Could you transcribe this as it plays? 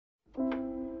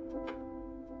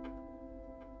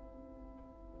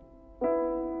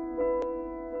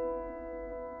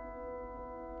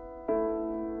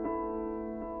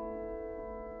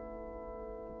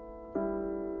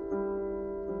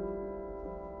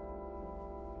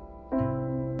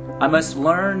I must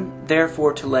learn,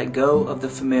 therefore, to let go of the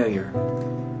familiar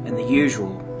and the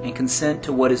usual and consent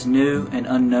to what is new and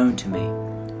unknown to me.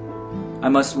 I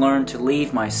must learn to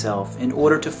leave myself in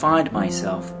order to find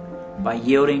myself by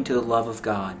yielding to the love of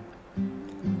God.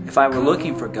 If I were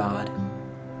looking for God,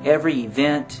 every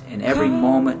event and every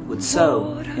moment would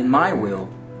sow in my will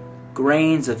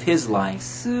grains of His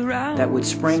life that would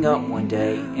spring up one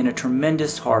day in a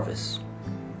tremendous harvest.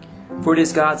 For it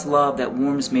is God's love that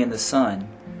warms me in the sun,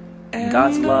 and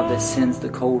God's love that sends the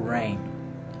cold rain.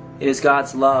 It is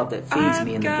God's love that feeds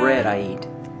me in the bread I eat,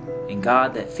 and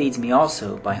God that feeds me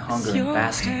also by hunger and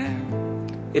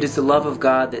fasting. It is the love of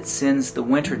God that sends the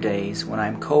winter days when I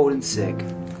am cold and sick,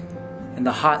 and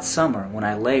the hot summer when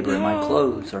I labor and my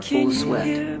clothes are full of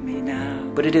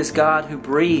sweat. But it is God who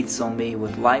breathes on me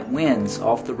with light winds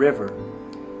off the river,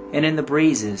 and in the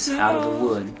breezes out of the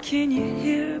wood.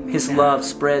 His love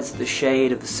spreads the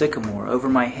shade of the sycamore over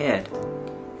my head,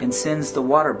 and sends the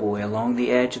water boy along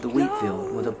the edge of the wheat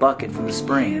field with a bucket from the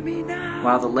spring,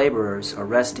 while the laborers are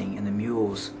resting and the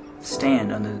mules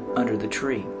stand under the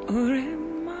tree.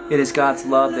 It is God's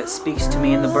love that speaks to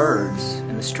me in the birds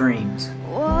and the streams,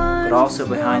 but also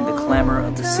behind the clamor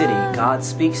of the city God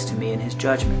speaks to me in His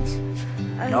judgments,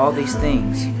 and all these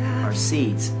things are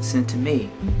seeds sent to me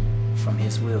from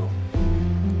His will.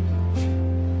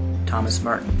 Thomas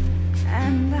Merton.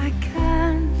 And I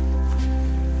can't